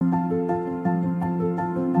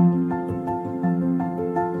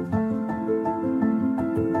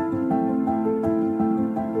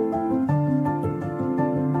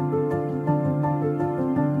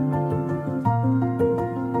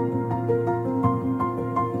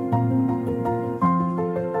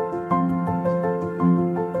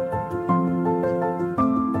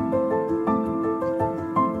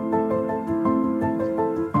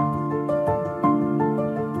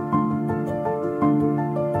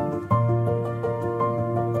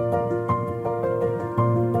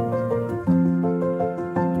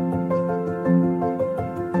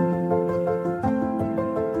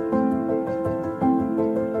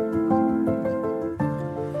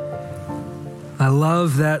I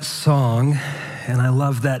love that song, and I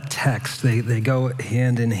love that text. They go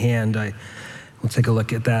hand in hand. We'll take a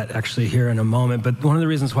look at that actually here in a moment. But one of the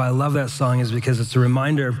reasons why I love that song is because it's a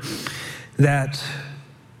reminder that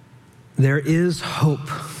there is hope.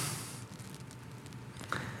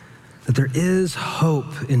 That there is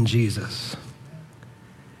hope in Jesus.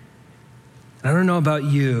 I don't know about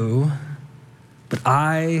you, but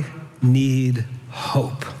I need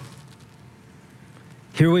hope.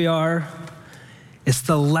 Here we are. It's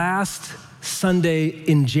the last Sunday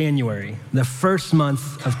in January, the first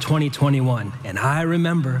month of 2021. And I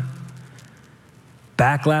remember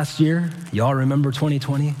back last year, y'all remember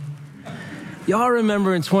 2020? Y'all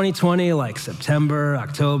remember in 2020, like September,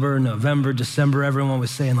 October, November, December, everyone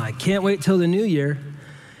was saying like, can't wait till the new year,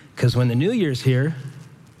 because when the new year's here,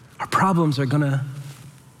 our problems are gonna.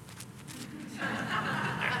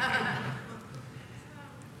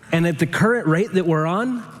 And at the current rate that we're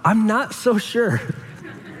on, I'm not so sure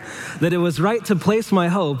that it was right to place my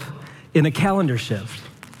hope in a calendar shift.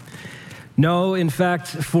 No, in fact,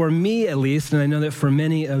 for me at least, and I know that for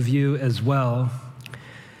many of you as well,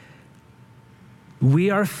 we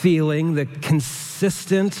are feeling the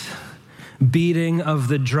consistent beating of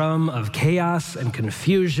the drum of chaos and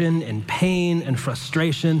confusion and pain and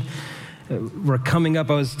frustration. We're coming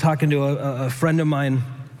up, I was talking to a friend of mine,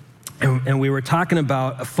 and we were talking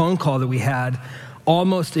about a phone call that we had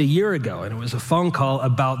almost a year ago, and it was a phone call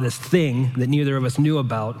about this thing that neither of us knew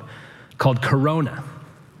about called Corona.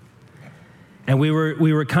 And we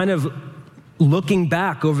were kind of looking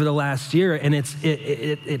back over the last year, and it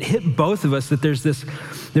hit both of us that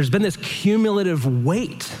there's been this cumulative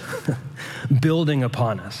weight building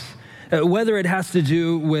upon us. Whether it has to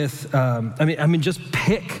do with, just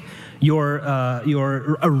pick your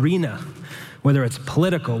arena. Whether it's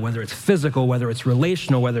political, whether it's physical, whether it's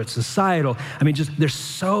relational, whether it's societal. There's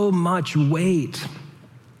so much weight.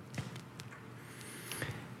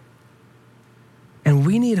 And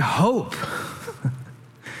we need hope.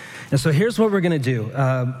 And so here's what we're gonna do.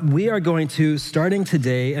 We are going to, starting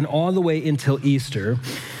today and all the way until Easter,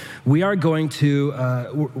 we are going to,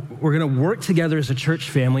 we're going to work together as a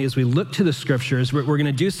church family as we look to the scriptures. We're going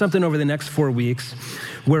to do something over the next 4 weeks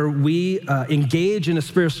where we engage in a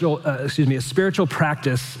spiritual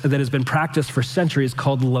practice that has been practiced for centuries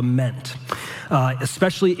called lament.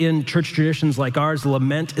 Especially in church traditions like ours,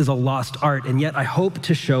 lament is a lost art. And yet I hope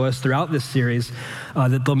to show us throughout this series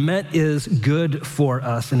that lament is good for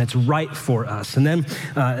us and it's right for us. And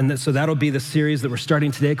then, so that'll be the series that we're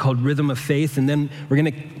starting today called Rhythm of Faith. And then we're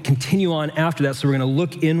going to continue on after that. So we're going to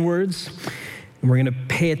look inwards and we're going to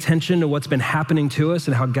pay attention to what's been happening to us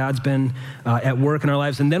and how God's been at work in our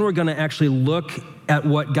lives. And then we're going to actually look at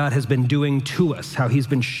what God has been doing to us, how he's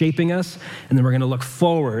been shaping us. And then we're going to look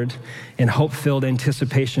forward in hope-filled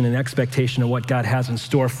anticipation and expectation of what God has in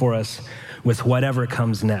store for us with whatever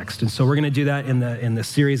comes next. And so we're going to do that in the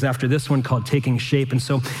series after this one called Taking Shape. And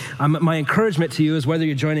so my encouragement to you is whether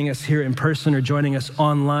you're joining us here in person or joining us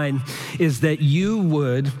online is that you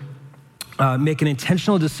would make an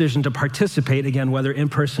intentional decision to participate, again, whether in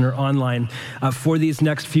person or online, for these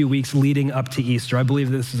next few weeks leading up to Easter. I believe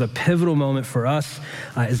this is a pivotal moment for us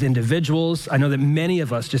as individuals. I know that many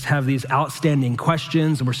of us just have these outstanding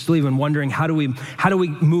questions, and we're still even wondering, how do we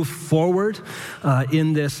move forward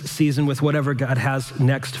in this season with whatever God has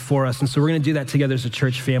next for us? And so we're going to do that together as a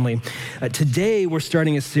church family. Today, we're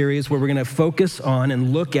starting a series where we're going to focus on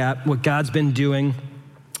and look at what God's been doing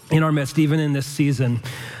in our midst, even in this season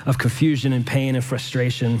of confusion and pain and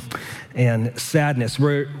frustration and sadness.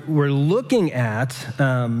 We're looking at,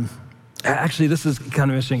 actually this is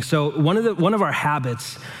kind of interesting. So one of our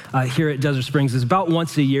habits here at Desert Springs is about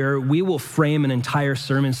once a year, we will frame an entire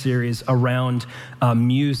sermon series around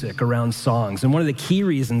music, around songs. And one of the key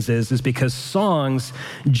reasons is because songs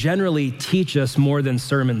generally teach us more than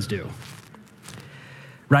sermons do,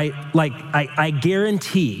 right? Like I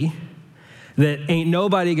guarantee that ain't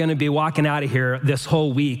nobody gonna be walking out of here this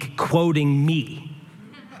whole week quoting me.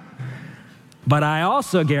 But I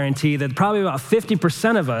also guarantee that probably about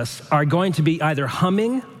 50% of us are going to be either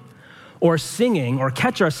humming or singing or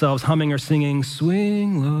catch ourselves humming or singing,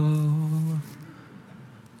 "Swing low,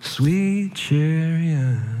 sweet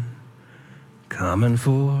chariot, coming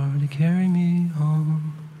forward to carry me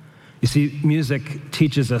home." You see, music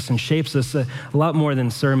teaches us and shapes us a lot more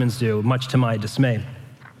than sermons do, much to my dismay.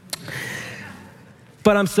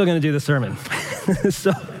 But I'm still going to do the sermon.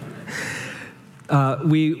 So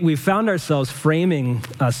we found ourselves framing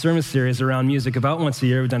a sermon series around music about once a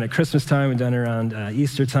year. We've done it at Christmas time, we've done it around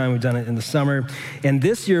Easter time, we've done it in the summer. And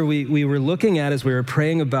this year we were looking at, as we were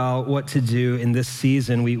praying about what to do in this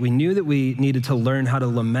season, we knew that we needed to learn how to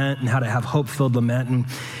lament and how to have hope-filled lament.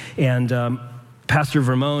 And Pastor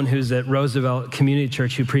Vermone, who's at Roosevelt Community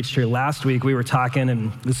Church, who preached here last week, we were talking,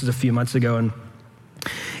 and this is a few months ago,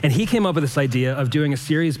 and he came up with this idea of doing a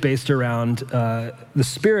series based around the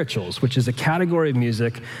spirituals, which is a category of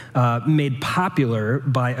music made popular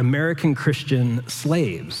by American Christian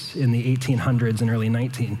slaves in the 1800s and early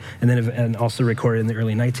and also recorded in the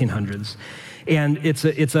early 1900s. And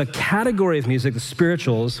it's a category of music, the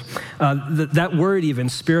spirituals. That word even,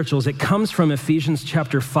 spirituals, it comes from Ephesians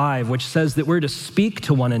chapter 5, which says that we're to speak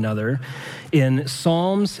to one another in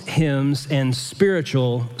psalms, hymns, and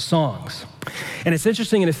spiritual songs. And it's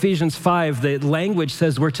interesting, in Ephesians 5, the language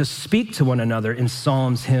says we're to speak to one another in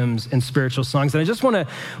psalms, hymns, and spiritual songs. And I just want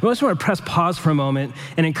to press pause for a moment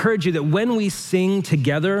and encourage you that when we sing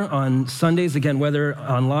together on Sundays, again, whether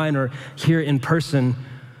online or here in person,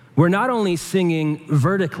 we're not only singing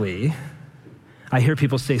vertically. I hear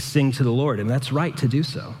people say sing to the Lord, and that's right to do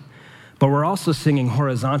so. But we're also singing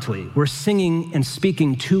horizontally. We're singing and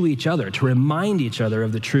speaking to each other to remind each other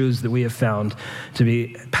of the truths that we have found to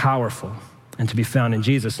be powerful and to be found in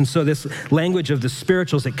Jesus. And so this language of the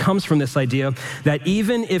spirituals, it comes from this idea that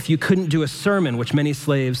even if you couldn't do a sermon, which many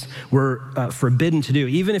slaves were forbidden to do,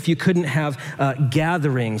 even if you couldn't have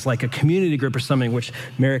gatherings like a community group or something, which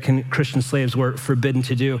American Christian slaves were forbidden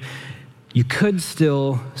to do, you could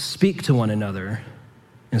still speak to one another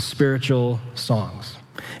in spiritual songs.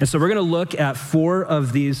 And so we're going to look at 4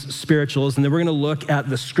 of these spirituals, and then we're going to look at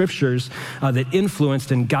the scriptures that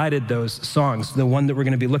influenced and guided those songs. The one that we're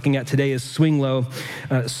going to be looking at today is Swing Low,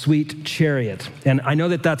 Sweet Chariot. And I know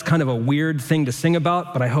that that's kind of a weird thing to sing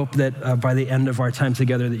about, but I hope that by the end of our time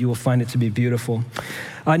together that you will find it to be beautiful.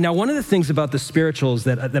 Now, one of the things about the spirituals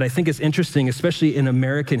that I think is interesting, especially in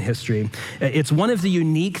American history, it's one of the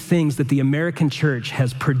unique things that the American church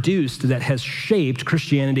has produced that has shaped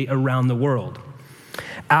Christianity around the world.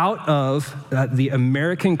 Out of the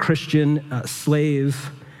American Christian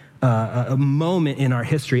slave moment in our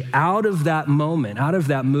history, out of that moment, out of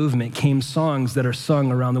that movement came songs that are sung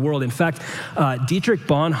around the world. In fact, Dietrich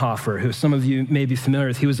Bonhoeffer, who some of you may be familiar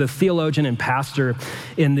with, he was a theologian and pastor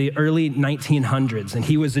in the early 1900s, and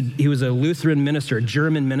he was a Lutheran minister, a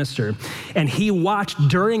German minister, and he watched,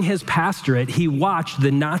 during his pastorate, he watched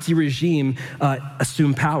the Nazi regime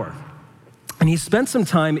assume power. And he spent some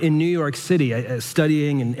time in New York City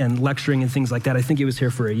studying and lecturing and things like that. I think he was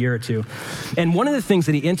here for a year or two. And one of the things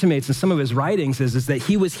that he intimates in some of his writings is that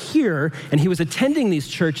he was here and he was attending these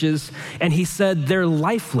churches, and he said, they're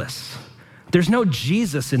lifeless. There's no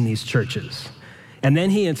Jesus in these churches. And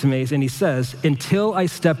then he intimates and he says, until I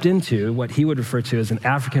stepped into what he would refer to as an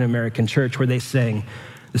African-American church where they sang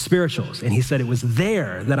the spirituals. And he said, it was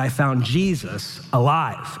there that I found Jesus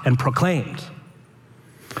alive and proclaimed.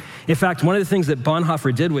 In fact, one of the things that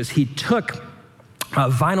Bonhoeffer did was he took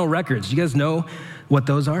vinyl records. You guys know what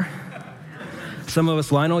those are? Some of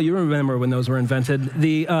us, Lionel, you remember when those were invented.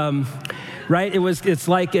 Right? It was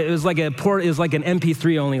like an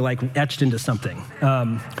MP3 only, like etched into something.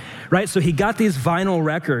 Right? So he got these vinyl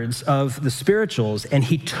records of the spirituals, and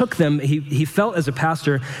he took them. He felt as a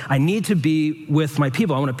pastor, I need to be with my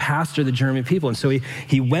people. I want to pastor the German people. And so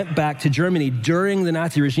he went back to Germany during the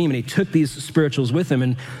Nazi regime, and he took these spirituals with him.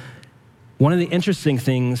 And one of the interesting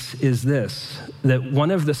things is this, that one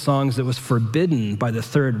of the songs that was forbidden by the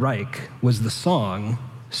Third Reich was the song,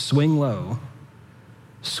 Swing Low,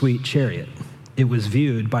 Sweet Chariot. It was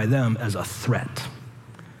viewed by them as a threat.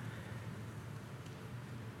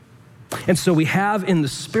 And so we have in the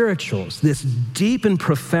spirituals this deep and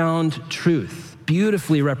profound truth,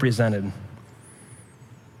 beautifully represented.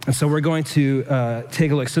 And so we're going to take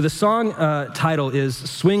a look. So the song title is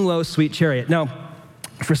Swing Low, Sweet Chariot. Now,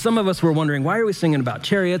 for some of us, we're wondering, why are we singing about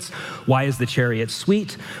chariots? Why is the chariot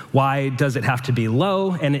sweet? Why does it have to be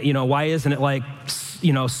low? And, why isn't it like,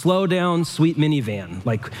 slow down, sweet minivan?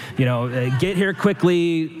 Like, get here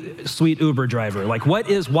quickly, sweet Uber driver. Like,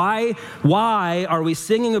 why are we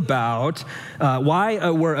singing about,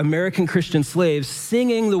 why were American Christian slaves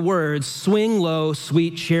singing the words, swing low,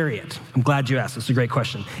 sweet chariot? I'm glad you asked. That's a great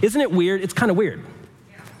question. Isn't it weird? It's kind of weird.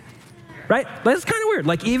 Right? That's kind of weird.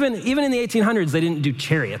 Like even in the 1800s, they didn't do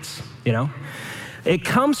chariots, It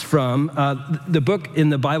comes from the book in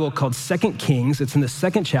the Bible called 2 Kings. It's in the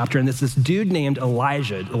 2nd chapter, and it's this dude named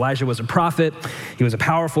Elijah. Elijah was a prophet. He was a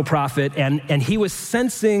powerful prophet, and he was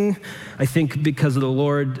sensing, I think because of the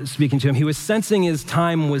Lord speaking to him, he was sensing his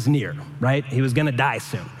time was near, right? He was going to die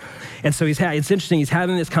soon. And so it's interesting, he's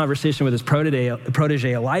having this conversation with his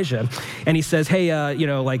protege Elijah, and he says, hey,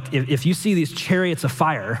 if you see these chariots of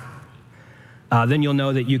fire, then you'll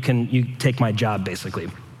know that you take my job, basically.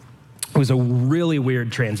 It was a really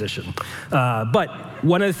weird transition. But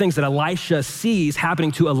one of the things that Elisha sees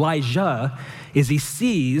happening to Elijah is he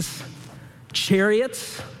sees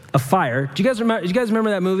chariots of fire. Do you guys remember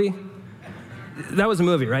that movie? That was a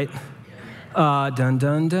movie, right? Dun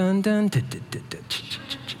dun dun dun dun dun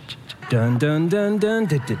dun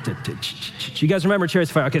dun. You guys remember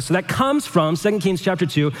chariots of fire? Okay, so that comes from 2 Kings chapter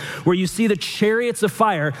 2, where you see the chariots of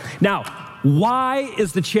fire. Now, why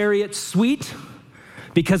is the chariot sweet?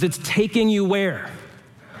 Because it's taking you where?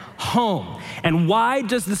 Home. And why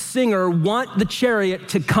does the singer want the chariot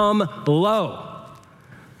to come low?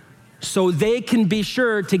 So they can be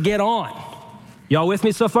sure to get on. Y'all with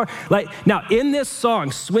me so far? Now in this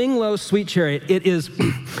song, Swing Low, Sweet Chariot,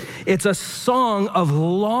 it's a song of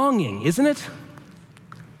longing, isn't it?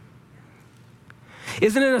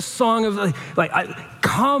 Isn't it a song of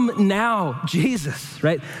come now, Jesus,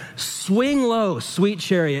 right? Swing low, sweet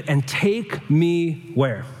chariot, and take me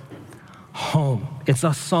where? Home. It's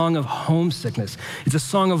a song of homesickness. It's a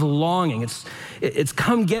song of longing. It's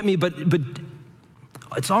come get me, but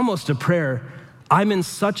it's almost a prayer. I'm in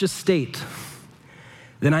such a state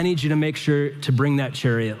that I need you to make sure to bring that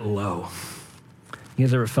chariot low. You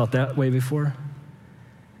guys ever felt that way before?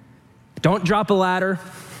 Don't drop a ladder,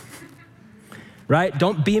 right?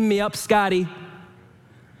 Don't beam me up, Scotty.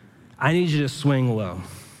 I need you to swing low.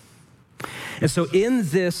 And so in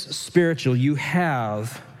this spiritual, you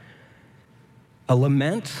have a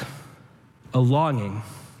lament, a longing,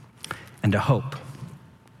 and a hope.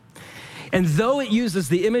 And though it uses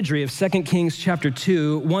the imagery of 2 Kings chapter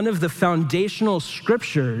 2, one of the foundational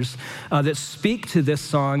scriptures that speak to this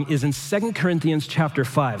song is in 2 Corinthians chapter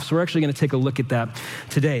 5. So we're actually going to take a look at that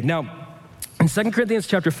today. Now, in 2 Corinthians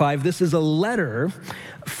chapter 5, this is a letter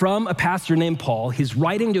from a pastor named Paul. He's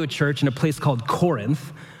writing to a church in a place called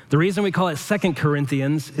Corinth. The reason we call it 2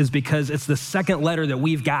 Corinthians is because it's the second letter that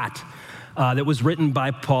we've got that was written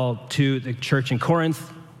by Paul to the church in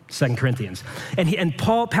Corinth, 2 Corinthians. And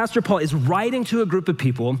Pastor Paul is writing to a group of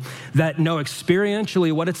people that know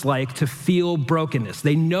experientially what it's like to feel brokenness.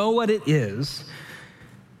 They know what it is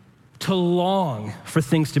to long for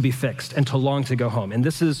things to be fixed and to long to go home. And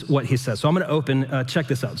this is what he says. So I'm going to check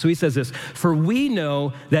this out. So he says this: for we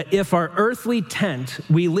know that if our earthly tent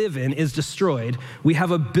we live in is destroyed, we have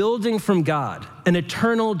a building from God, an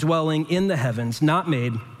eternal dwelling in the heavens, not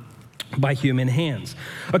made by human hands.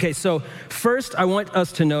 Okay, so first I want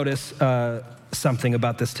us to notice something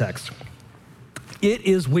about this text. It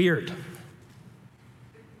is weird.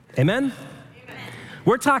 Amen? Amen?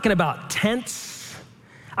 We're talking about tents.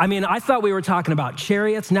 I mean, I thought we were talking about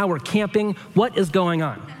chariots. Now we're camping. What is going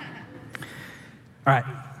on? All right,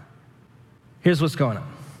 here's what's going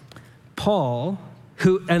on. Paul,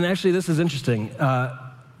 and actually this is interesting.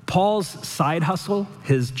 Paul's side hustle,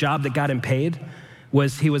 his job that got him paid,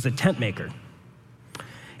 he was a tent maker.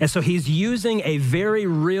 And so he's using a very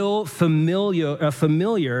real,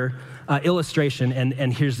 familiar illustration,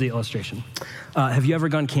 and here's the illustration. Have you ever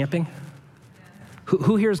gone camping?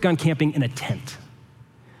 Who here has gone camping in a tent?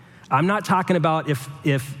 I'm not talking about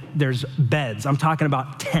if there's beds. I'm talking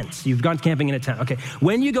about tents. You've gone camping in a tent. Okay,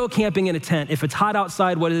 when you go camping in a tent, if it's hot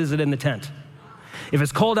outside, what is it in the tent? If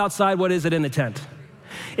it's cold outside, what is it in the tent?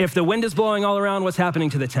 If the wind is blowing all around, what's happening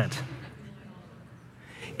to the tent?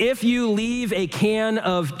 If you leave a can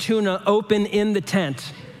of tuna open in the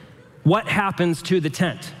tent, what happens to the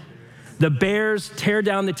tent? The bears tear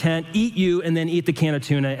down the tent, eat you, and then eat the can of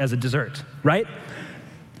tuna as a dessert, right?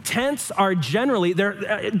 Tents are generally,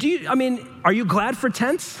 are you glad for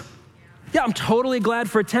tents? Yeah, I'm totally glad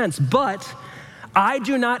for tents, but I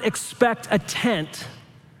do not expect a tent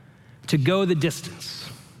to go the distance.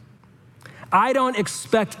 I don't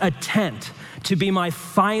expect a tent to be my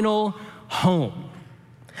final home.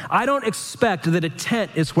 I don't expect that a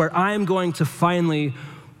tent is where I'm going to finally,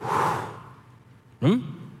 And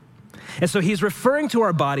so he's referring to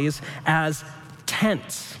our bodies as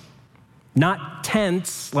tents. Not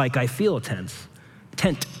tents like I feel tense,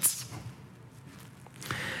 tents.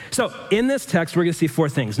 So in this text, we're gonna see four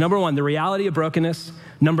things. Number one, the reality of brokenness.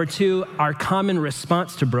 Number two, our common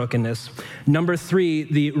response to brokenness. Number three,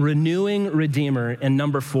 the renewing Redeemer. And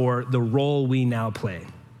number four, the role we now play.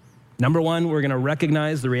 Number one, we're gonna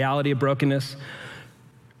recognize the reality of brokenness.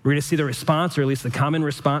 We're gonna see the response, or at least the common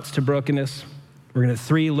response to brokenness. We're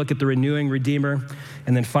gonna look at the renewing Redeemer.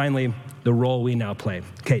 And then finally, the role we now play.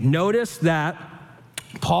 Okay, notice that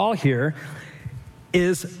Paul here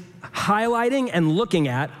is highlighting and looking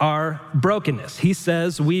at our brokenness. He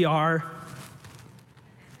says we are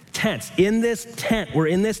tents. In this tent, we're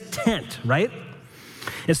in this tent, right?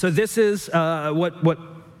 And so this is kind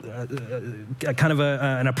of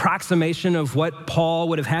an approximation of what Paul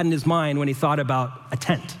would have had in his mind when he thought about a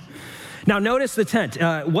tent. Now notice the tent.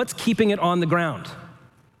 What's keeping it on the ground?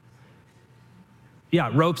 Yeah,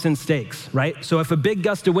 ropes and stakes, right? So if a big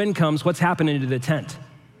gust of wind comes, what's happening to the tent?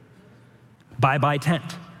 Bye-bye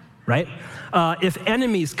tent, right? If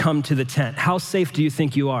enemies come to the tent, how safe do you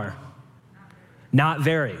think you are? Not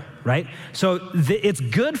very, right? So it's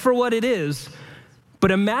good for what it is,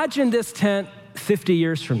 but imagine this tent 50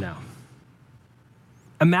 years from now.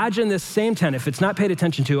 Imagine this same tent, if it's not paid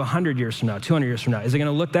attention to 100 years from now, 200 years from now, is it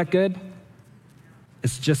gonna look that good?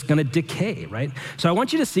 It's just gonna decay, right? So I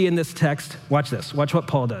want you to see in this text, watch this, watch what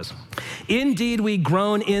Paul does. Indeed, we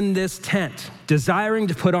groan in this tent, desiring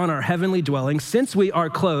to put on our heavenly dwelling. Since we are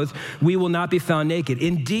clothed, we will not be found naked.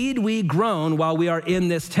 Indeed, we groan while we are in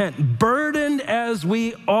this tent, burdened as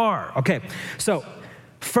we are. Okay, so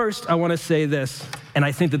first I wanna say this, and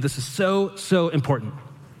I think that this is so important.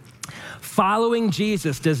 Following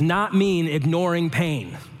Jesus does not mean ignoring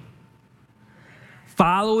pain.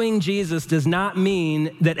 Following Jesus does not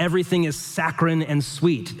mean that everything is saccharine and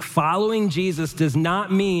sweet. Following Jesus does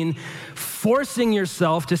not mean forcing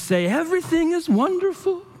yourself to say, everything is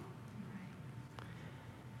wonderful.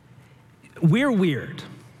 We're weird.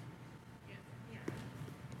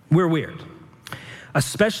 We're weird,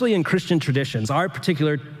 especially in Christian traditions. Our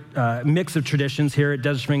particular mix of traditions here at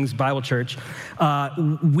Desert Springs Bible Church,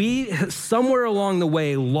 we somewhere along the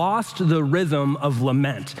way lost the rhythm of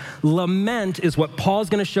lament. Lament is what Paul's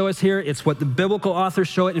gonna show us here. It's what the biblical authors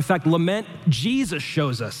show it. In fact, lament, Jesus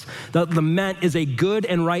shows us that lament is a good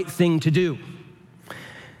and right thing to do.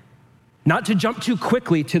 Not to jump too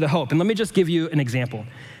quickly to the hope. And let me just give you an example.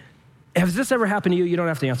 Has this ever happened to you? You don't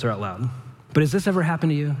have to answer out loud. But has this ever happened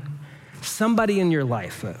to you? Somebody in your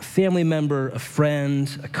life, a family member, a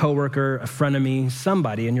friend, a coworker, a frenemy,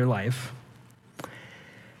 somebody in your life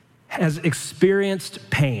has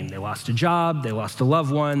experienced pain. They lost a job, they lost a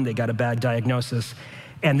loved one, they got a bad diagnosis,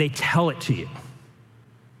 and they tell it to you.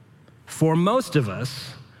 For most of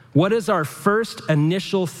us, what is our first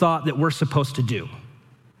initial thought that we're supposed to do?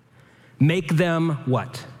 Make them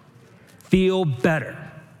what? Feel better.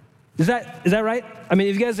 Is that right? I mean,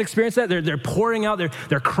 have you guys experienced that? They're pouring out,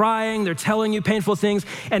 they're crying, they're telling you painful things.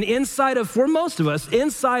 And for most of us,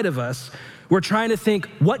 inside of us, we're trying to think,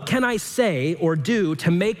 what can I say or do to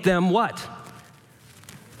make them what?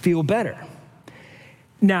 Feel better.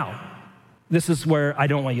 Now, this is where I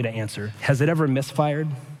don't want you to answer. Has it ever misfired?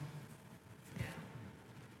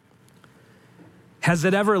 Has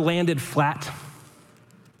it ever landed flat?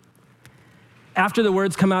 After the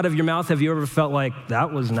words come out of your mouth, have you ever felt like,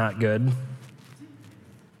 that was not good?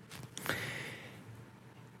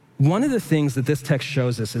 One of the things that this text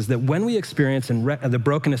shows us is that when we experience the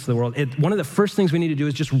brokenness of the world, one of the first things we need to do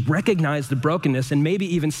is just recognize the brokenness and maybe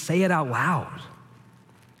even say it out loud.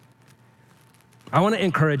 I want to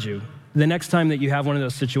encourage you, the next time that you have one of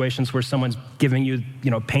those situations where someone's giving you,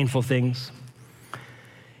 painful things,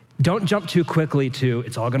 don't jump too quickly to,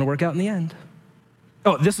 it's all going to work out in the end.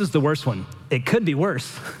 Oh, this is the worst one. It could be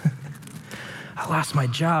worse. I lost my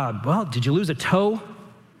job. Well, did you lose a toe?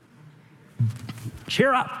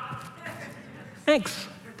 Cheer up. Thanks.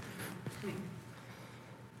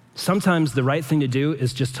 Sometimes the right thing to do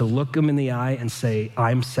is just to look them in the eye and say,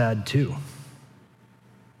 I'm sad too.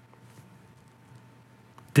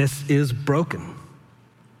 This is broken.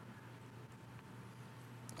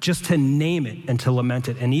 Just to name it and to lament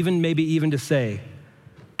it, and maybe even to say,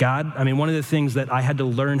 God, one of the things that I had to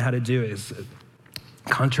learn how to do is,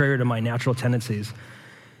 contrary to my natural tendencies,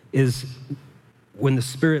 is when the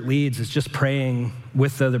Spirit leads, is just praying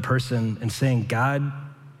with the other person and saying, God,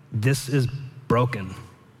 this is broken,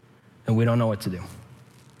 and we don't know what to do.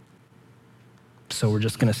 So we're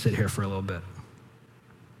just gonna sit here for a little bit.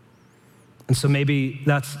 And so maybe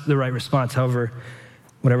that's the right response, however,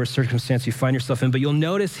 whatever circumstance you find yourself in. But you'll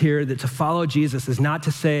notice here that to follow Jesus is not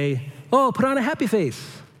to say, oh, put on a happy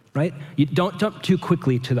face, right? You don't jump too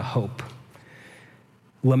quickly to the hope.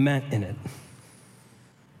 Lament in it.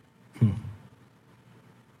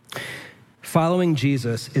 Following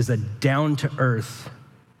Jesus is a down-to-earth,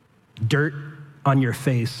 dirt on your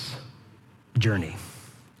face journey.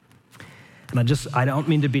 And I don't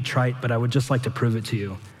mean to be trite, but I would just like to prove it to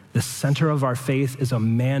you. The center of our faith is a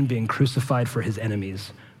man being crucified for his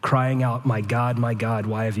enemies, crying out, my God,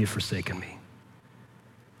 why have you forsaken me?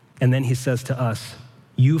 And then he says to us,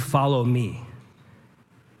 you follow me.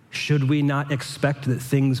 Should we not expect that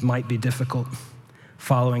things might be difficult?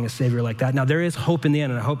 following a Savior like that. Now, there is hope in the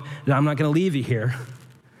end, and I hope that I'm not going to leave you here.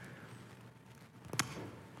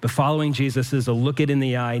 But following Jesus is a look it in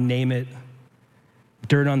the eye, name it,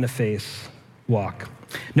 dirt on the face, walk.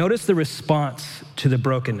 Notice the response to the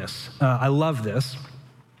brokenness. I love this.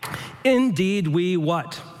 Indeed, we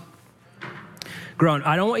what? Groan.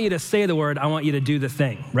 I don't want you to say the word. I want you to do the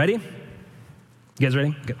thing. Ready? You guys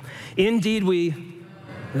ready? Okay. Indeed, we.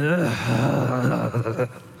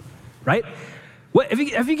 Right? What,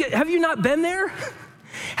 have you not been there?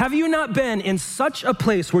 Have you not been in such a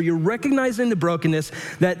place where you're recognizing the brokenness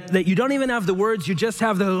that you don't even have the words, you just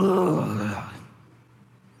have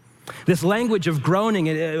this language of groaning?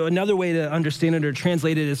 Another way to understand it or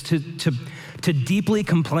translate it is to deeply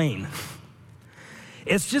complain.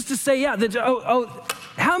 It's just to say, yeah,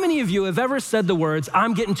 how many of you have ever said the words,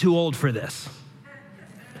 I'm getting too old for this?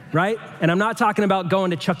 Right? And I'm not talking about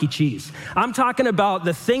going to Chuck E. Cheese. I'm talking about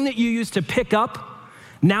the thing that you used to pick up,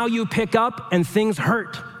 now you pick up and things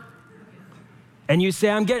hurt. And you say,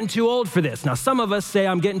 I'm getting too old for this. Now, some of us say,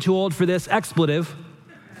 I'm getting too old for this expletive.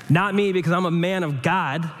 Not me, because I'm a man of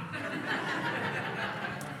God.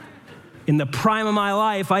 In the prime of my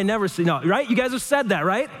life, I never see, no, right? You guys have said that,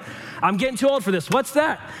 right? I'm getting too old for this. What's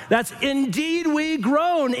that? That's indeed we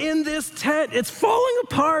groan in this tent. It's falling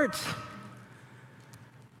apart.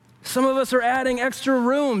 Some of us are adding extra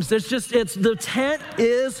rooms. The tent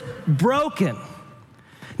is broken.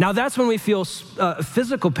 Now that's when we feel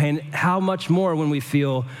physical pain. How much more when we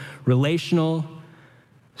feel relational,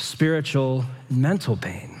 spiritual, and mental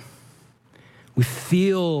pain? We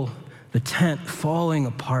feel the tent falling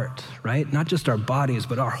apart, right? Not just our bodies,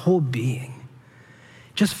 but our whole being.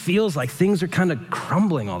 It just feels like things are kind of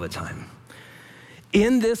crumbling all the time.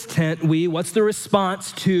 In this tent, what's the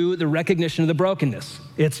response to the recognition of the brokenness?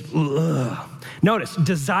 It's, Notice,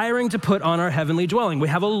 desiring to put on our heavenly dwelling. We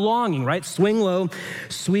have a longing, right? Swing Low,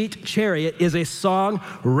 Sweet Chariot is a song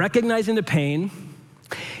recognizing the pain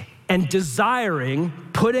and desiring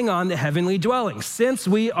putting on the heavenly dwelling. Since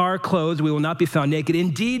we are clothed, we will not be found naked.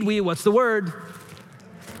 Indeed, what's the word?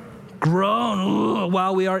 Groan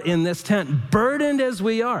while we are in this tent, burdened as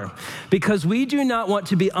we are, because we do not want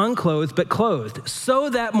to be unclothed, but clothed, so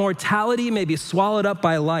that mortality may be swallowed up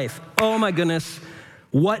by life. Oh my goodness,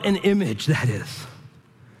 what an image that is.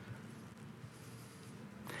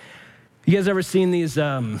 You guys ever seen these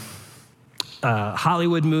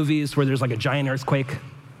Hollywood movies where there's like a giant earthquake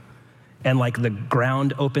and like the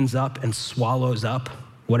ground opens up and swallows up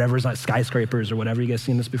whatever's like skyscrapers or whatever? You guys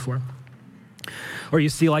seen this before? Or you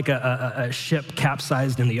see like a ship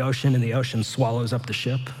capsized in the ocean and the ocean swallows up the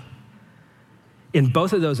ship. In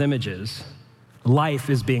both of those images, life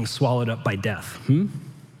is being swallowed up by death.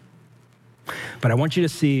 But I want you to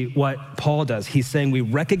see what Paul does. He's saying we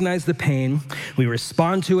recognize the pain, we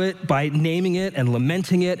respond to it by naming it and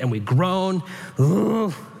lamenting it, and we groan.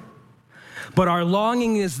 But our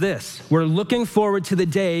longing is this. We're looking forward to the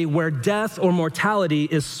day where death or mortality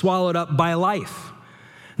is swallowed up by life.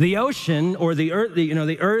 The ocean or the earth,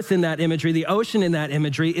 the earth in that imagery, the ocean in that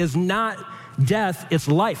imagery is not death, it's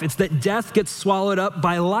life. It's that death gets swallowed up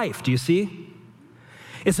by life. Do you see?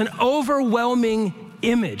 It's an overwhelming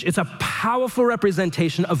image. It's a powerful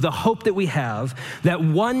representation of the hope that we have that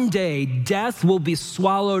one day death will be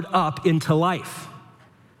swallowed up into life.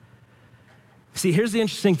 See, here's the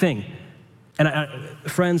interesting thing. And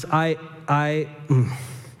friends, I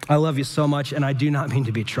love you so much, and I do not mean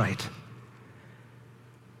to be trite.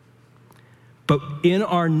 But in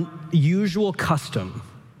our usual custom,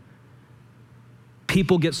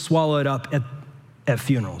 people get swallowed up at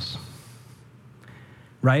funerals,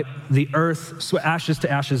 right? The earth, so ashes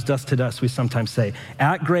to ashes, dust to dust, we sometimes say.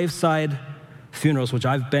 At graveside funerals, which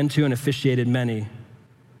I've been to and officiated many,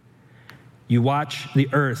 you watch the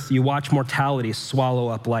earth, you watch mortality swallow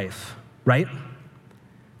up life, right?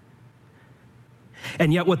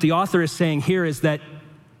 And yet what the author is saying here is that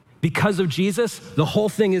because of Jesus, the whole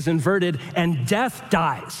thing is inverted and death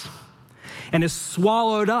dies and is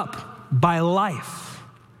swallowed up by life.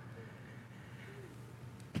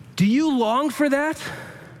 Do you long for that?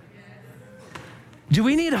 Do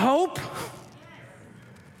we need hope?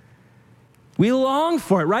 We long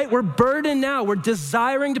for it, right? We're burdened now. We're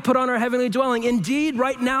desiring to put on our heavenly dwelling. Indeed,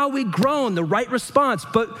 right now we groan, the right response,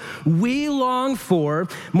 but we long for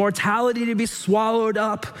mortality to be swallowed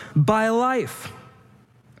up by life.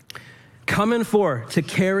 Coming to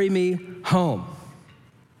carry me home.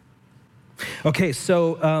 Okay,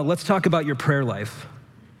 so let's talk about your prayer life.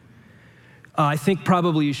 I think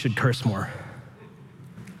probably you should curse more.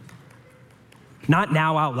 Not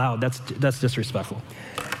now out loud, that's disrespectful.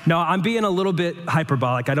 No, I'm being a little bit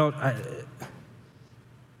hyperbolic.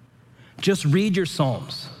 just read your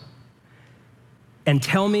Psalms and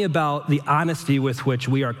tell me about the honesty with which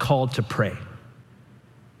we are called to pray.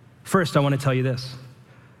 First, I want to tell you this.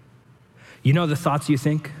 You know the thoughts you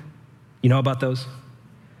think? You know about those?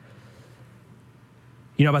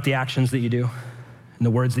 You know about the actions that you do and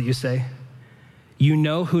the words that you say? You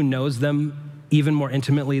know who knows them even more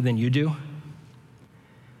intimately than you do?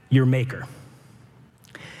 Your Maker.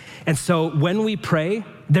 And so when we pray,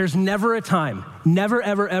 there's never a time, never,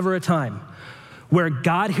 ever, ever a time where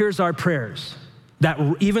God hears our prayers, that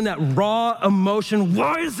even that raw emotion,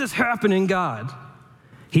 why is this happening, God?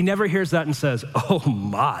 He never hears that and says, oh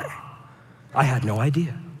my, I had no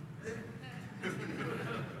idea.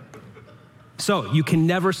 So you can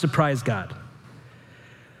never surprise God,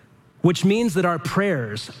 which means that our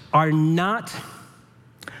prayers are not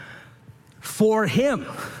for him.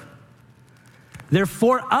 They're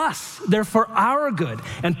for us. They're for our good.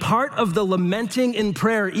 And part of the lamenting in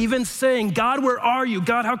prayer, even saying, God, where are you?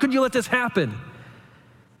 God, how could you let this happen?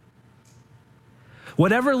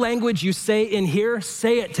 Whatever language you say in here,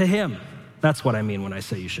 say it to him. That's what I mean when I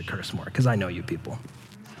say you should curse more, because I know you people.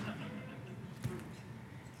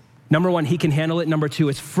 Number one, he can handle it. Number two,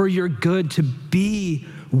 it's for your good to be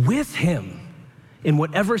with him in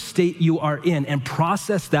whatever state you are in and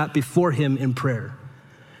process that before him in prayer.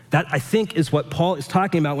 That, I think, is what Paul is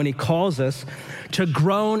talking about when he calls us to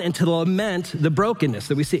groan and to lament the brokenness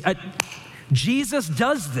that we see. Jesus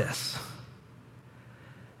does this.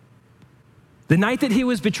 The night that he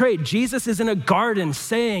was betrayed, Jesus is in a garden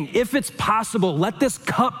saying, if it's possible, let this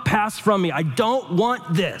cup pass from me. I don't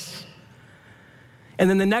want this. And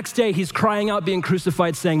then the next day, he's crying out, being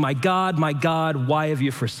crucified, saying, my God, why have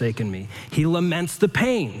you forsaken me? He laments the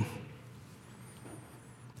pain.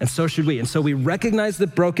 And so should we. And so we recognize the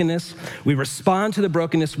brokenness. We respond to the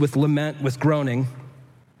brokenness with lament, with groaning.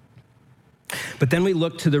 But then we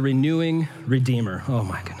look to the renewing Redeemer. Oh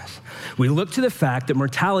my goodness. We look to the fact that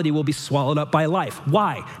mortality will be swallowed up by life.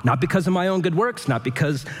 Why? Not because of my own good works, not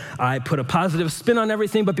because I put a positive spin on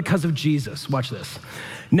everything, but because of Jesus. Watch this.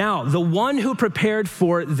 Now, the one who prepared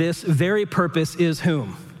for this very purpose is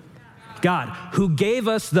whom? God, who gave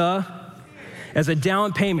us as a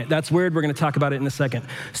down payment. That's weird. We're going to talk about it in a second.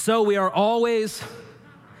 So we are always,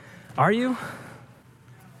 are you?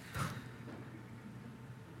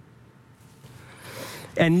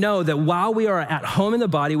 And know that while we are at home in the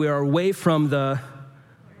body, we are away from the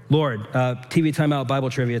Lord. TV timeout, Bible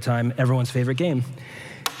trivia time, everyone's favorite game.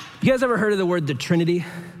 You guys ever heard of the word the Trinity?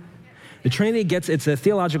 The Trinity it's a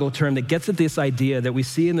theological term that gets at this idea that we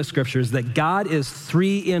see in the scriptures that God is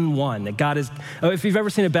three in one, that God is, if you've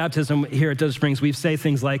ever seen a baptism here at Desert Springs, we say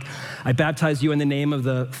things like, I baptize you in the name of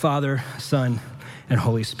the Father, Son, and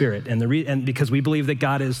Holy Spirit. And because we believe that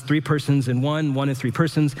God is three persons in one in three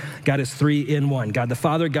persons, God is three in one. God the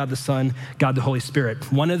Father, God the Son, God the Holy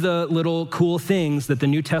Spirit. One of the little cool things that the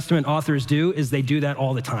New Testament authors do is they do that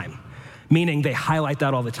all the time. Meaning they highlight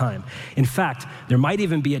that all the time. In fact, there might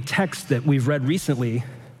even be a text that we've read recently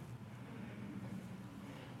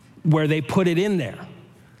where they put it in there,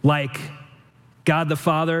 like God the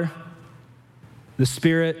Father, the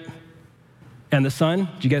Spirit, and the Son.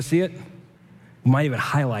 Did you guys see it? We might even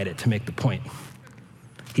highlight it to make the point.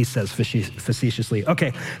 He says facetiously.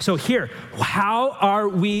 Okay, so here, how are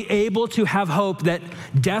we able to have hope that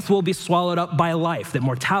death will be swallowed up by life, that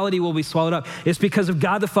mortality will be swallowed up? It's because of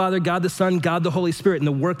God the Father, God the Son, God the Holy Spirit, and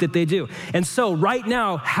the work that they do. And so right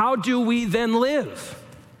now, how do we then live?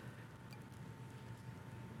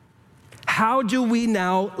 How do we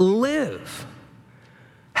now live?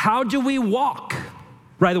 How do we walk?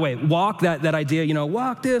 By the way, walk, that idea,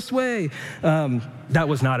 walk this way. That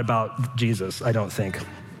was not about Jesus, I don't think.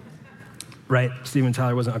 Right? Steven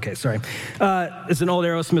Tyler wasn't, okay, sorry. It's an old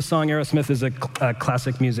Aerosmith song. Aerosmith is a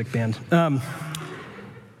classic music band.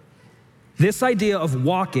 This idea of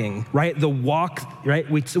walking, right? The walk, right?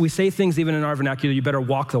 We say things even in our vernacular, you better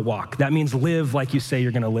walk the walk. That means live like you say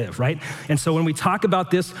you're gonna live, right? And so when we talk about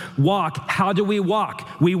this walk, how do we walk?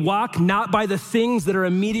 We walk not by the things that are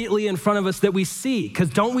immediately in front of us that we see, because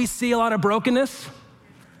don't we see a lot of brokenness?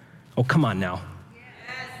 Oh, come on now.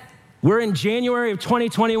 We're in January of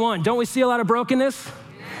 2021. Don't we see a lot of brokenness?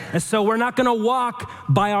 And so we're not gonna walk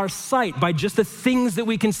by our sight, by just the things that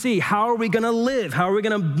we can see. How are we gonna live? How are we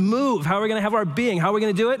gonna move? How are we gonna have our being? How are we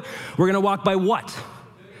gonna do it? We're gonna walk by what?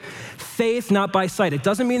 Faith, not by sight. It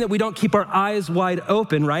doesn't mean that we don't keep our eyes wide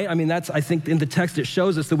open, right? I mean, I think in the text it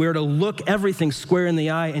shows us that we're to look everything square in the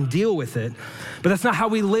eye and deal with it. But that's not how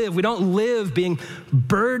we live. We don't live being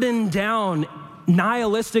burdened down,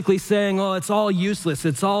 nihilistically saying, oh, it's all useless.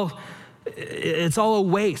 It's all a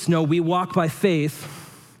waste. No, we walk by faith,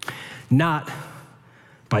 not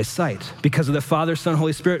by sight, because of the Father, Son,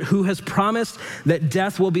 Holy Spirit, who has promised that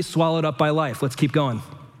death will be swallowed up by life. Let's keep going.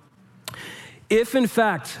 If in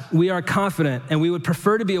fact we are confident and we would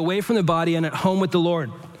prefer to be away from the body and at home with the Lord.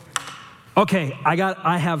 Okay,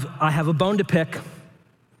 I have a bone to pick.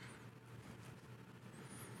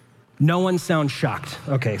 No one sounds shocked.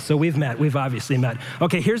 Okay, so we've obviously met.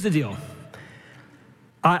 Okay, here's the deal.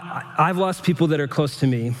 I've lost people that are close to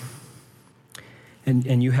me,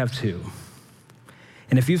 and you have too.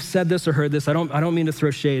 And if you've said this or heard this, I don't mean to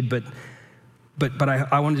throw shade, but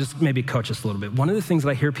I want to just maybe coach us a little bit. One of the things that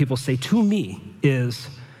I hear people say to me is,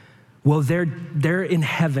 well, they're in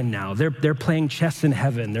heaven now. They're playing chess in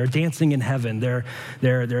heaven. They're dancing in heaven. They're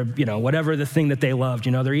whatever the thing that they loved.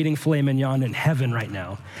 They're eating filet mignon in heaven right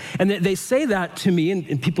now. And they say that to me,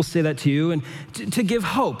 and people say that to you, and to give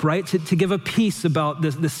hope, right? To give a peace about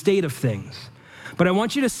the state of things. But I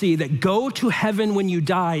want you to see that go to heaven when you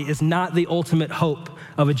die is not the ultimate hope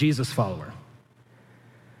of a Jesus follower.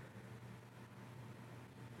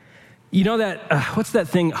 You know that, what's that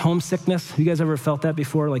thing, homesickness? You guys ever felt that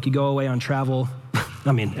before? Like you go away on travel,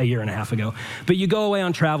 a year and a half ago, but you go away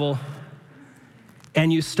on travel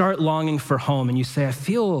and you start longing for home and you say, I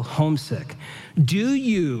feel homesick. Do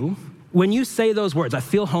you, when you say those words, I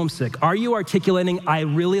feel homesick, are you articulating, I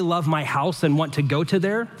really love my house and want to go to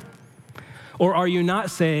there? Or are you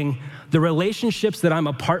not saying, the relationships that I'm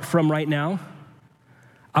apart from right now,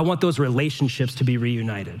 I want those relationships to be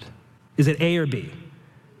reunited? Is it A or B?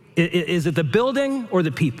 Is it the building or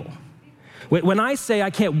the people? When I say I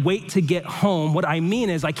can't wait to get home, what I mean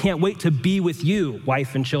is I can't wait to be with you,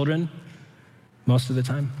 wife and children, most of the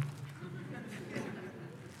time.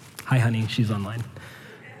 Hi, honey, she's online.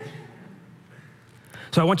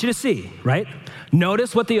 So I want you to see, right?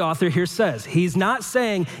 Notice what the author here says. He's not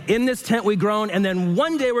saying, in this tent we groan, and then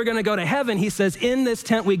one day we're gonna go to heaven. He says, in this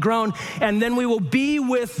tent we groan, and then we will be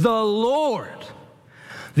with the Lord.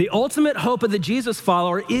 The ultimate hope of the Jesus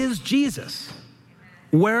follower is Jesus,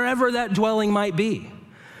 wherever that dwelling might be.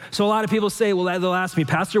 So a lot of people say, well, they'll ask me,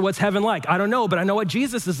 Pastor, what's heaven like? I don't know, but I know what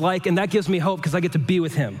Jesus is like, and that gives me hope because I get to be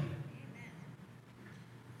with him.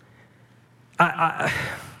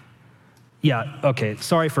 Yeah, okay,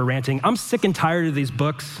 sorry for ranting. I'm sick and tired of these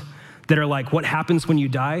books that are like, what happens when you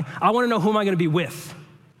die? I wanna know who am I gonna be with,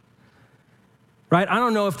 right? I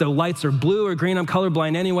don't know if the lights are blue or green. I'm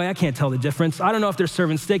colorblind anyway. I can't tell the difference. I don't know if they're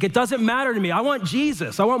serving steak. It doesn't matter to me. I want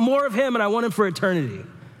Jesus. I want more of him, and I want him for eternity.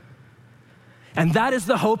 And that is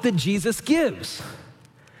the hope that Jesus gives.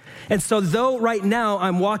 And so though right now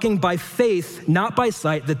I'm walking by faith, not by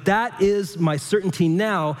sight, that is my certainty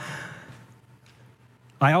now,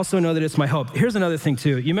 I also know that it's my hope. Here's another thing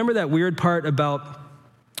too. You remember that weird part about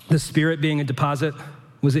the Spirit being a deposit?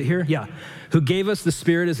 Was it here? Yeah. Who gave us the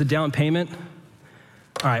Spirit as a down payment?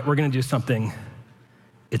 All right, we're gonna do something.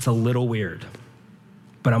 It's a little weird,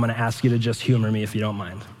 but I'm gonna ask you to just humor me if you don't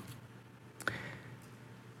mind.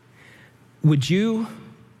 Would you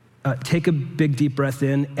take a big deep breath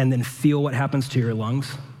in and then feel what happens to your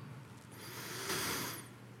lungs?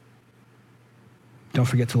 Don't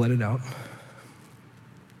forget to let it out.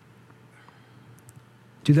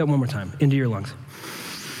 Do that one more time, into your lungs.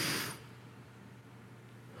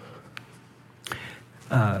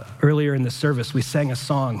 Earlier in the service, we sang a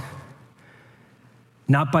song,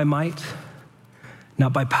 not by might,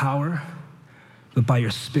 not by power, but by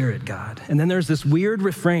your Spirit, God. And then there's this weird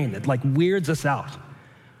refrain that like weirds us out.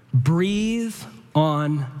 Breathe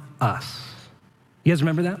on us. You guys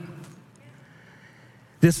remember that?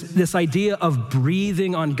 This idea of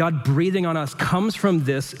breathing on God, breathing on us comes from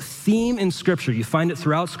this theme in Scripture. You find it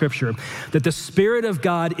throughout Scripture, that the Spirit of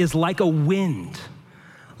God is like a wind,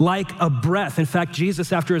 like a breath. In fact,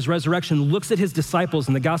 Jesus, after his resurrection, looks at his disciples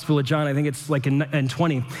in the Gospel of John, I think it's like in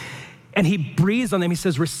 20, and he breathes on them. He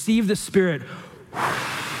says, receive the Spirit.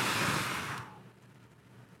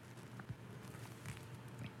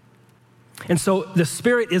 And so the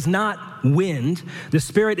Spirit is not wind. The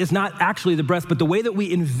Spirit is not actually the breath, but the way that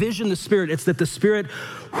we envision the Spirit, it's that the Spirit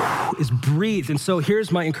is breathed. And so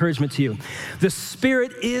here's my encouragement to you. The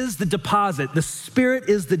Spirit is the deposit. The Spirit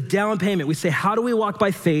is the down payment. We say, how do we walk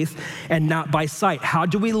by faith and not by sight? How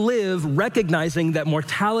do we live recognizing that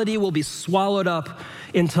mortality will be swallowed up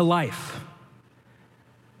into life?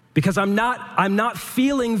 Because I'm not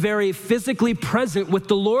feeling very physically present with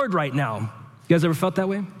the Lord right now. You guys ever felt that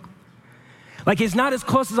way? Like he's not as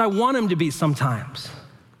close as I want him to be sometimes.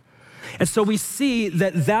 And so we see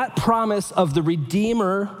that promise of the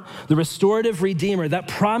Redeemer, the restorative Redeemer, that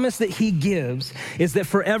promise that he gives is that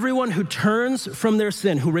for everyone who turns from their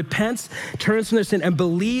sin, who repents, turns from their sin, and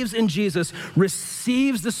believes in Jesus,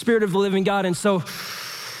 receives the Spirit of the living God. And so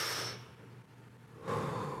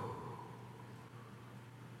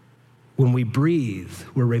when we breathe,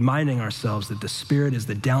 we're reminding ourselves that the Spirit is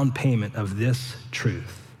the down payment of this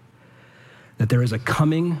truth, that there is a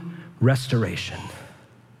coming restoration,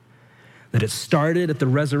 that it started at the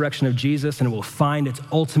resurrection of Jesus and it will find its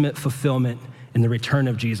ultimate fulfillment in the return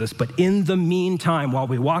of Jesus. But in the meantime, while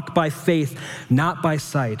we walk by faith, not by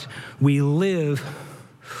sight, we live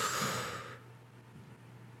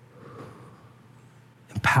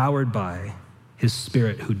empowered by his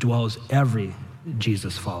Spirit who dwells every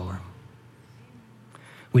Jesus follower.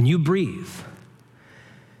 When you breathe,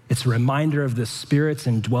 it's a reminder of the Spirit's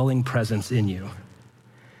indwelling presence in you.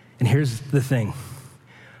 And here's the thing.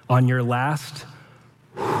 On your last,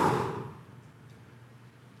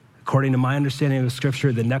 according to my understanding of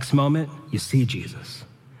Scripture, the next moment, you see Jesus.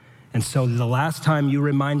 And so the last time you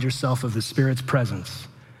remind yourself of the Spirit's presence,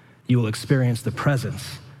 you will experience the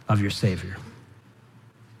presence of your Savior.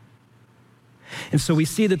 And so we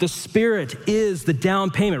see that the Spirit is the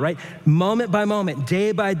down payment, right? Moment by moment,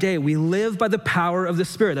 day by day, we live by the power of the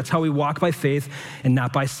Spirit. That's how we walk by faith and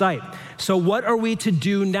not by sight. So what are we to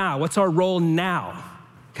do now? What's our role now?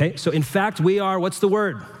 Okay, so in fact, we are, what's the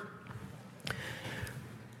word?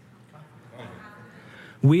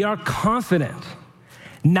 We are confident,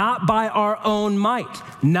 not by our own might,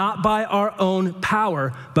 not by our own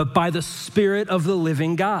power, but by the Spirit of the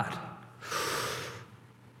living God.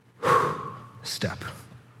 Step.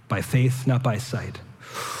 By faith, not by sight.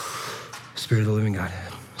 Spirit of the living God.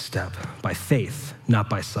 Step. By faith, not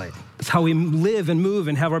by sight. That's how we live and move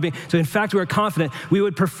and have our being. So in fact, we are confident. We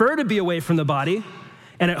would prefer to be away from the body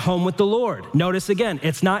and at home with the Lord. Notice again,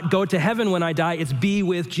 it's not go to heaven when I die, it's be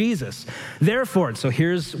with Jesus. Therefore, so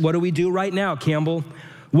here's what do we do right now, Campbell?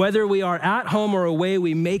 Whether we are at home or away,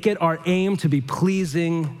 we make it our aim to be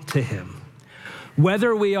pleasing to him.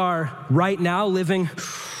 Whether we are right now living,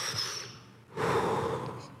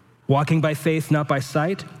 walking by faith, not by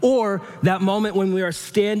sight, or that moment when we are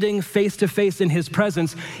standing face to face in his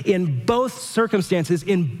presence, in both circumstances,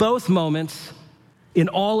 in both moments, in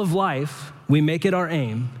all of life, we make it our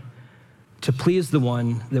aim to please the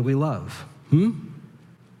one that we love. And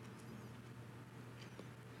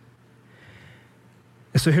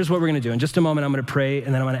so here's what we're gonna do. In just a moment, I'm gonna pray,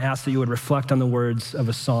 and then I'm gonna ask that you would reflect on the words of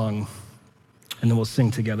a song, and then we'll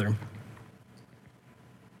sing together.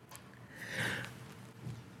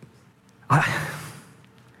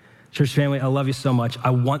 Church family, I love you so much.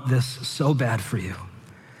 I want this so bad for you.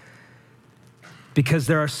 Because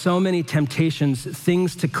there are so many temptations,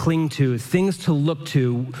 things to cling to, things to look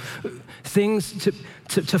to, things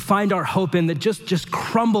to find our hope in that just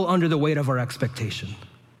crumble under the weight of our expectation.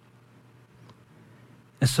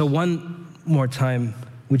 And so one more time,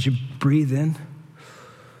 would you breathe in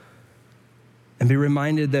and be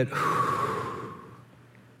reminded that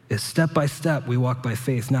is step by step, we walk by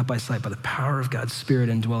faith, not by sight, by the power of God's Spirit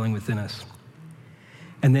indwelling within us.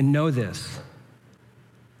 And then know this,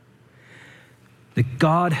 that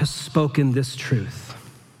God has spoken this truth.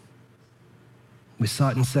 We saw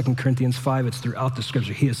it in 2 Corinthians 5, it's throughout the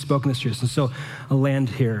Scripture. He has spoken this truth. And so I'll land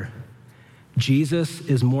here. Jesus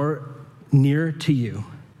is more near to you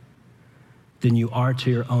than you are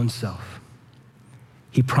to your own self.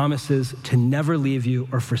 He promises to never leave you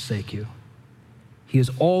or forsake you. He is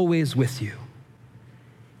always with you.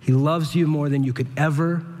 He loves you more than you could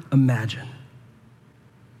ever imagine.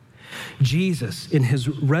 Jesus, in his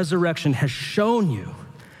resurrection, has shown you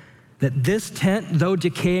that this tent, though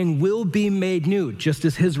decaying, will be made new, just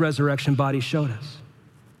as his resurrection body showed us.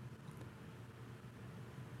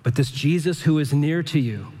 But this Jesus who is near to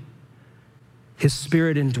you, his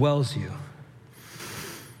Spirit indwells you.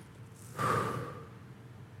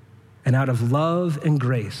 And out of love and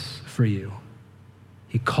grace for you,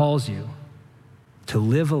 he calls you to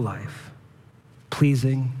live a life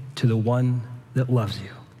pleasing to the one that loves you.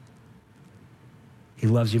 He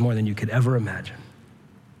loves you more than you could ever imagine.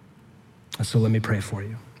 And so let me pray for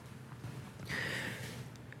you.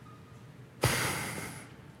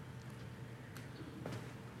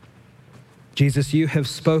 Jesus, you have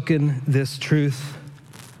spoken this truth,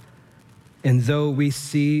 and though we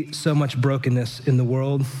see so much brokenness in the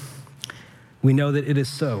world, we know that it is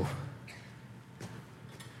so.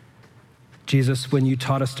 Jesus, when you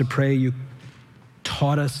taught us to pray, you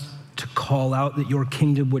taught us to call out that your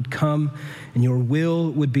kingdom would come and your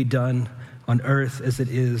will would be done on earth as it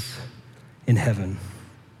is in heaven.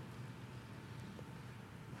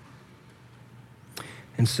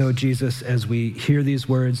 And so, Jesus, as we hear these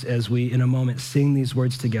words, as we in a moment sing these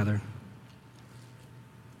words together,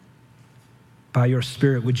 by your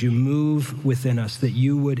Spirit, would you move within us, that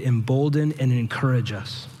you would embolden and encourage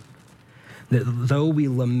us, that though we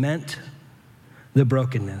lament the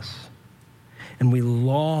brokenness and we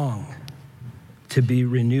long to be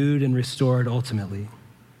renewed and restored ultimately.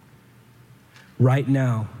 Right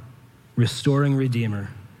now, restoring Redeemer,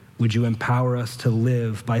 would you empower us to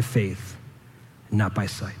live by faith, not by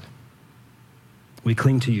sight? We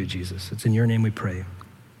cling to you, Jesus. It's in your name we pray.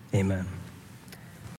 Amen.